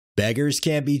Beggars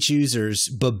can't be choosers,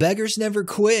 but beggars never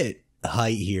quit.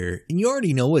 Height here, and you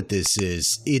already know what this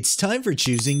is. It's time for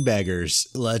choosing beggars.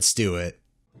 Let's do it.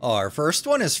 Our first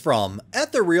one is from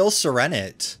At the Real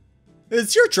Serenit.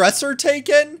 Is your dresser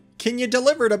taken? Can you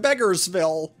deliver to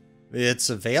Beggarsville? It's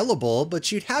available,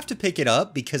 but you'd have to pick it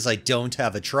up because I don't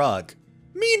have a truck.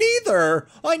 Me neither!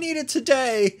 I need it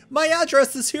today! My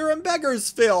address is here in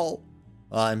Beggarsville!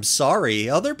 I'm sorry,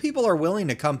 other people are willing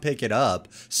to come pick it up,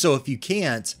 so if you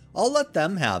can't, I'll let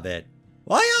them have it.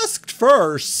 I asked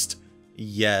first!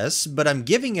 Yes, but I'm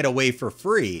giving it away for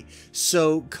free,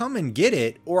 so come and get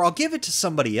it, or I'll give it to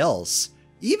somebody else.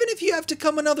 Even if you have to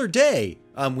come another day,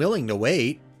 I'm willing to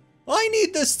wait. I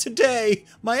need this today!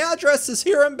 My address is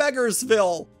here in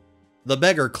Beggarsville! The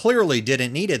beggar clearly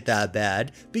didn't need it that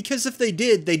bad, because if they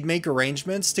did, they'd make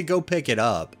arrangements to go pick it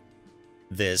up.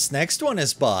 This next one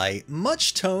is by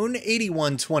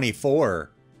MuchTone8124.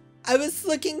 I was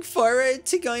looking forward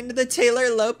to going to the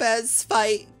Taylor Lopez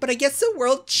fight, but I guess a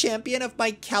world champion of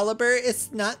my caliber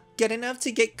is not good enough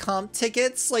to get comp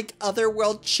tickets like other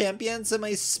world champions in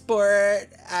my sport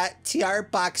at TR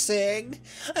Boxing.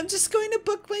 I'm just going to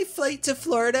book my flight to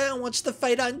Florida and watch the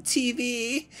fight on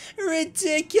TV.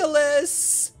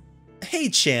 Ridiculous! Hey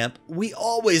champ, we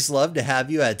always love to have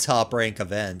you at top rank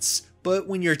events, but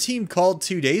when your team called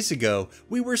 2 days ago,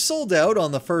 we were sold out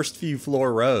on the first few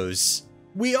floor rows.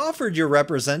 We offered your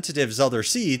representatives other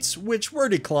seats, which were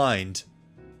declined.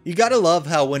 You gotta love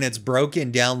how when it's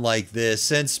broken down like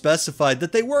this and specified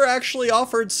that they were actually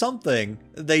offered something,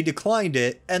 they declined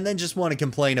it and then just want to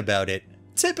complain about it.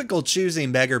 Typical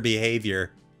choosing beggar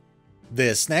behavior.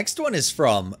 This next one is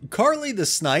from Carly the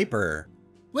Sniper.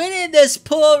 We need this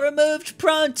pool removed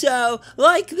pronto,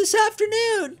 like this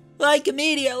afternoon, like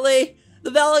immediately.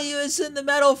 The value is in the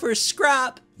metal for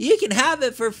scrap. You can have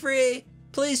it for free.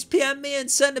 Please PM me and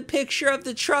send a picture of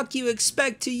the truck you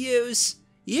expect to use.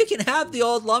 You can have the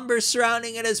old lumber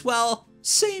surrounding it as well.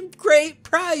 Same great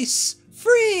price.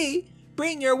 Free.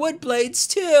 Bring your wood blades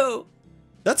too.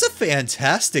 That's a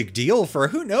fantastic deal for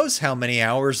who knows how many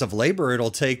hours of labor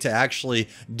it'll take to actually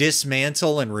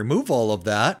dismantle and remove all of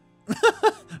that.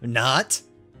 Not.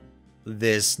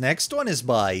 This next one is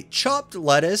by Chopped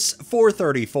Lettuce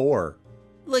 434.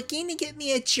 Looking to get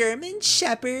me a German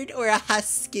Shepherd or a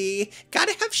Husky.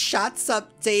 Gotta have shots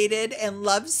updated and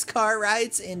loves car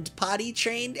rides and potty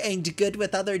trained and good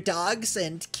with other dogs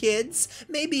and kids.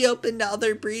 Maybe open to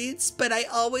other breeds, but I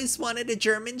always wanted a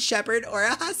German Shepherd or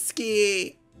a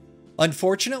Husky.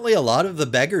 Unfortunately, a lot of the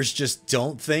beggars just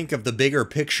don't think of the bigger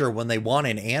picture when they want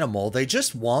an animal. They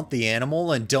just want the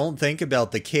animal and don't think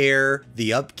about the care,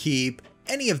 the upkeep,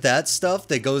 any of that stuff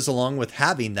that goes along with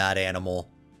having that animal.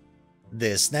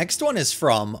 This next one is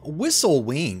from Whistle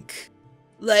Wink.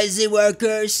 Lazy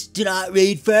workers, do not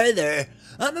read further.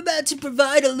 I'm about to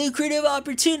provide a lucrative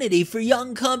opportunity for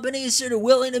young companies that are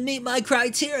willing to meet my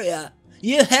criteria.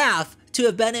 You have to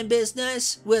have been in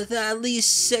business with at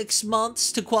least 6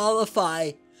 months to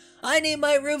qualify. I need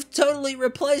my roof totally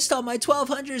replaced on my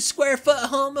 1,200 square foot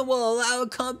home and will allow a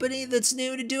company that's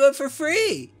new to do it for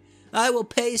free. I will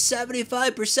pay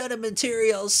 75% of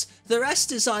materials. The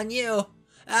rest is on you.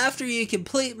 After you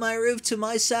complete my roof to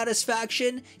my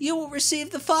satisfaction, you will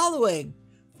receive the following: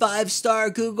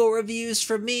 5-star Google reviews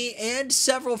from me and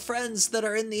several friends that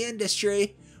are in the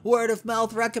industry,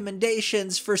 word-of-mouth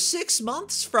recommendations for 6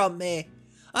 months from me.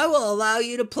 I will allow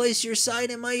you to place your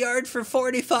sign in my yard for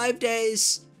 45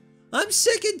 days. I'm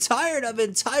sick and tired of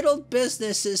entitled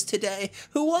businesses today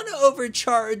who want to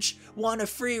overcharge, want a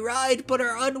free ride, but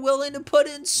are unwilling to put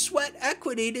in sweat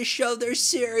equity to show they're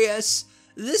serious.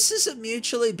 This is a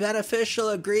mutually beneficial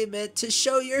agreement to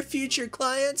show your future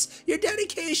clients your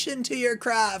dedication to your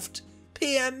craft.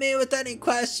 PM me with any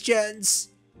questions.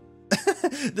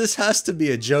 This has to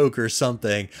be a joke or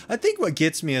something. I think what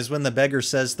gets me is when the beggar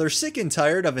says they're sick and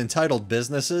tired of entitled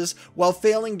businesses while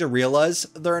failing to realize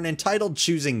they're an entitled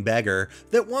choosing beggar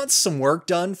that wants some work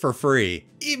done for free,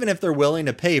 even if they're willing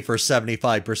to pay for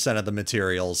 75% of the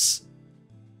materials.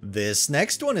 This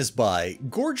next one is by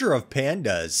Gorger of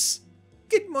Pandas.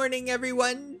 Good morning,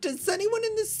 everyone. Does anyone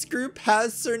in this group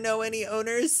has or know any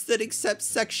owners that accept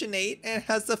Section 8 and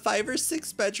has a 5 or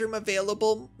 6 bedroom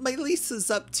available? My lease is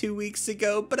up 2 weeks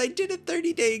ago, but I did a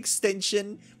 30-day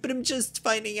extension, but I'm just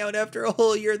finding out after a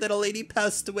whole year that a lady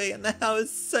passed away in the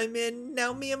house I'm in.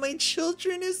 Now me and my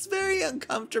children is very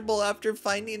uncomfortable after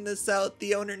finding this out.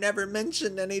 The owner never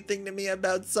mentioned anything to me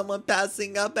about someone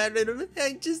passing up. I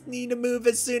just need to move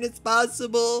as soon as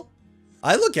possible.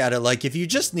 I look at it like if you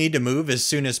just need to move as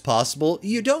soon as possible,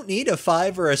 you don't need a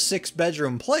 5 or a 6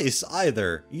 bedroom place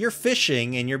either. You're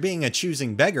fishing and you're being a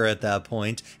choosing beggar at that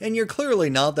point, and you're clearly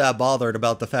not that bothered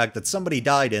about the fact that somebody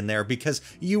died in there because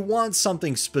you want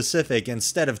something specific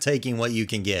instead of taking what you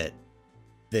can get.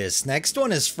 This next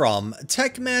one is from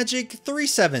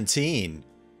TechMagic317.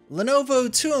 Lenovo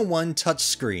 2-in-1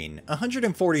 touchscreen,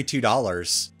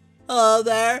 $142. Hello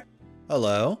there.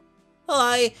 Hello?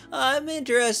 Hi, I'm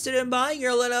interested in buying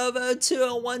your Lenovo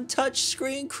 2-in-1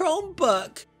 touchscreen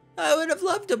Chromebook. I would have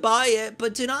loved to buy it,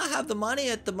 but do not have the money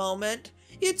at the moment.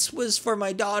 It was for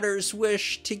my daughter's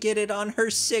wish to get it on her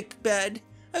sick bed.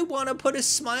 I want to put a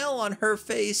smile on her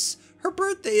face. Her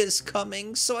birthday is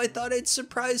coming, so I thought I'd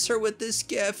surprise her with this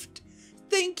gift.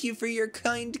 Thank you for your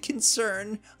kind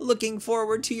concern. Looking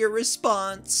forward to your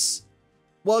response.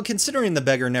 Well, considering the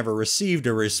beggar never received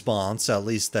a response, at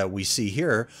least that we see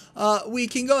here, we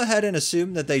can go ahead and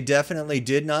assume that they definitely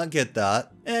did not get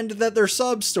that, and that their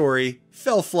sob story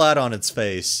fell flat on its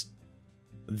face.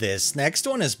 This next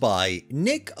one is by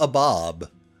Nick Abob.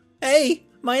 Hey,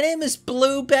 my name is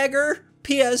Blue Beggar.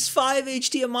 PS5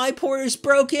 HDMI port is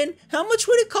broken. How much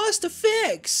would it cost to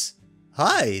fix?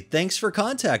 Hi, thanks for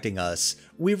contacting us.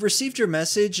 We've received your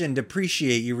message and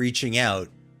appreciate you reaching out.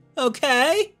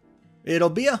 Okay.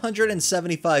 It'll be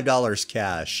 $175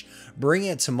 cash. Bring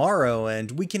it tomorrow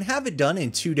and we can have it done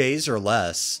in 2 days or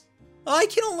less. I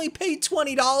can only pay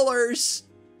 $20.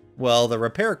 Well, the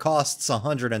repair costs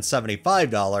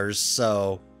 $175,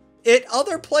 so...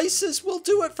 Other places will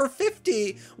do it for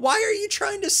 $50. Why are you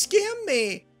trying to scam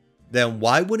me? Then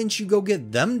why wouldn't you go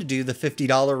get them to do the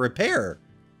 $50 repair?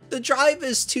 The drive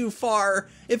is too far.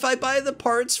 If I buy the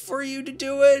parts for you to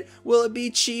do it, will it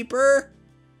be cheaper?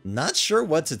 Not sure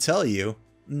what to tell you.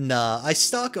 Nah, I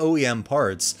stock OEM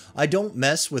parts. I don't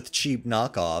mess with cheap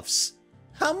knockoffs.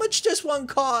 How much does one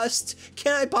cost?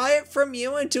 Can I buy it from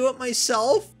you and do it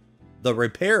myself? The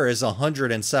repair is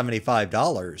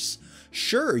 $175.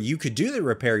 Sure, you could do the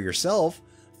repair yourself.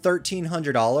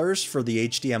 $1,300 for the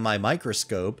HDMI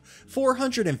microscope,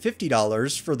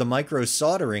 $450 for the micro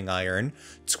soldering iron,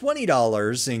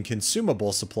 $20 in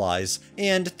consumable supplies,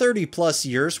 and 30 plus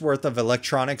years worth of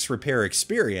electronics repair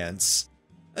experience.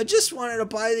 I just wanted to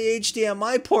buy the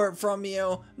HDMI port from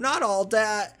you, not all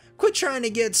that. Quit trying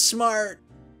to get smart.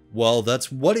 Well,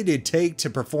 that's what it'd take to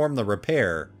perform the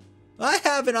repair. I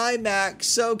have an iMac,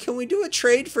 so can we do a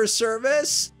trade for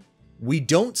service? We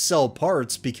don't sell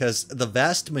parts because the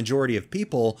vast majority of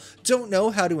people don't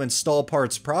know how to install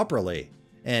parts properly.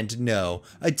 And no,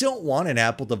 I don't want an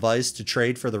Apple device to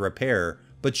trade for the repair,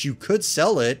 but you could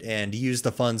sell it and use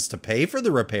the funds to pay for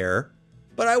the repair.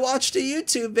 But I watched a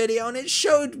YouTube video and it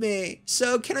showed me,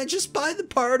 so can I just buy the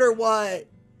part or what?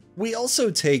 We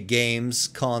also take games,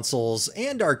 consoles,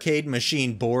 and arcade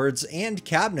machine boards and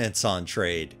cabinets on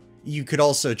trade. You could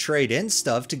also trade in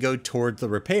stuff to go toward the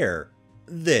repair.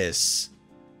 This.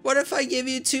 What if I give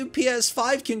you 2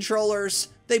 PS5 controllers?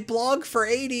 They blog for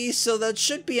 $80, so that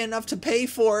should be enough to pay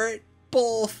for it.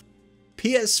 Both.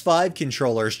 PS5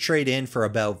 controllers trade in for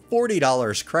about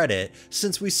 $40 credit,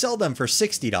 since we sell them for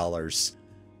 $60.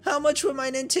 How much would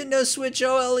my Nintendo Switch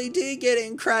OLED get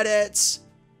in credits?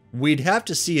 We'd have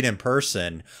to see it in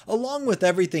person, along with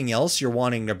everything else you're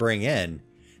wanting to bring in.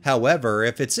 However,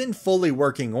 if it's in fully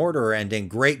working order and in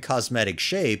great cosmetic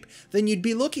shape, then you'd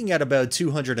be looking at about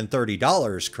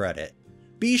 $230 credit.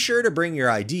 Be sure to bring your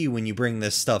ID when you bring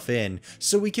this stuff in,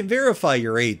 so we can verify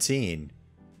you're 18.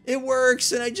 It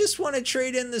works, and I just want to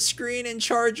trade in the screen and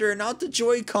charger, not the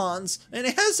Joy-Cons, and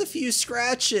it has a few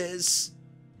scratches.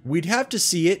 We'd have to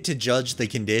see it to judge the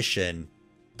condition.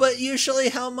 But usually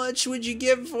how much would you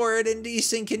give for it in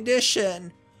decent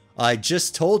condition? I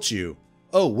just told you.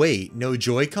 Oh wait, no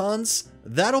Joy-Cons?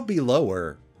 That'll be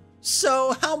lower.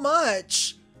 So how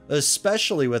much?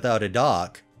 Especially without a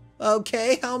dock.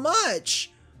 Okay, how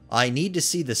much? I need to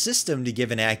see the system to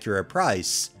give an accurate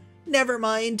price. Never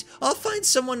mind, I'll find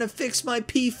someone to fix my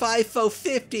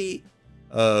P5050.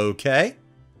 Okay.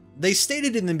 They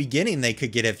stated in the beginning they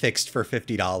could get it fixed for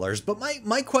 $50, but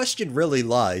my question really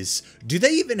lies, do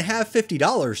they even have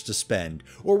 $50 to spend?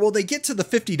 Or will they get to the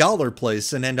 $50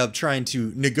 place and end up trying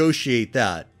to negotiate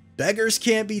that? Beggars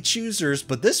can't be choosers,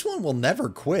 but this one will never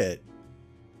quit.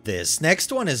 This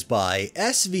next one is by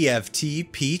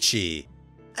SVFT Peachy.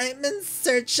 I'm in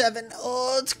search of an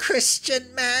old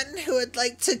Christian man who would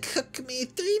like to cook me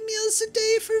 3 meals a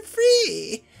day for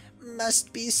free.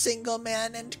 Must be single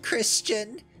man and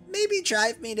Christian. Maybe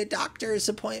drive me to doctor's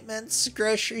appointments,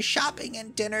 grocery shopping,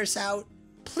 and dinners out.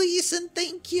 Please and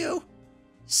thank you.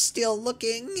 Still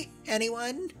looking?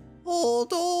 Anyone?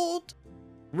 Old.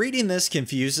 Reading this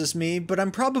confuses me, but I'm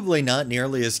probably not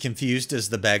nearly as confused as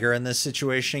the beggar in this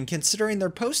situation, considering they're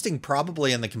posting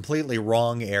probably in the completely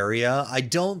wrong area. I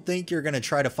don't think you're going to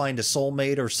try to find a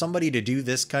soulmate or somebody to do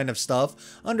this kind of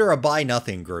stuff under a Buy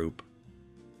Nothing group.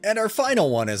 And our final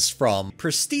one is from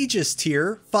Prestigious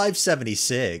Tier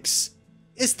 576.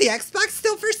 Is the Xbox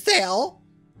still for sale?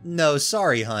 No,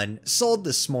 sorry, hun. Sold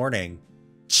this morning.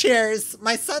 Cheers,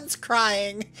 my son's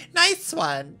crying. Nice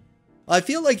one. I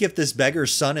feel like if this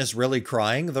beggar's son is really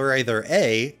crying, they're either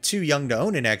A, too young to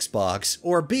own an Xbox,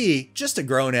 or B, just a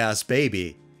grown-ass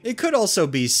baby. It could also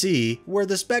be C, where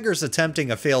this beggar's attempting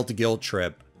a failed guilt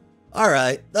trip.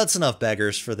 Alright, that's enough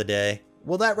beggars for the day.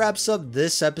 Well, that wraps up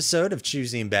this episode of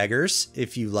Choosing Beggars.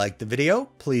 If you liked the video,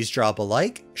 please drop a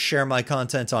like, share my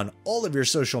content on all of your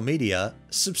social media,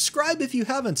 subscribe if you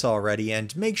haven't already,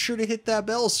 and make sure to hit that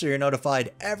bell so you're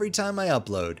notified every time I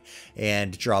upload,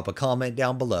 and drop a comment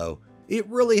down below. It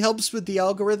really helps with the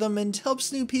algorithm and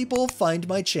helps new people find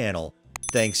my channel.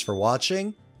 Thanks for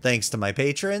watching, thanks to my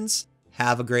patrons,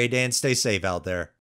 have a great day and stay safe out there.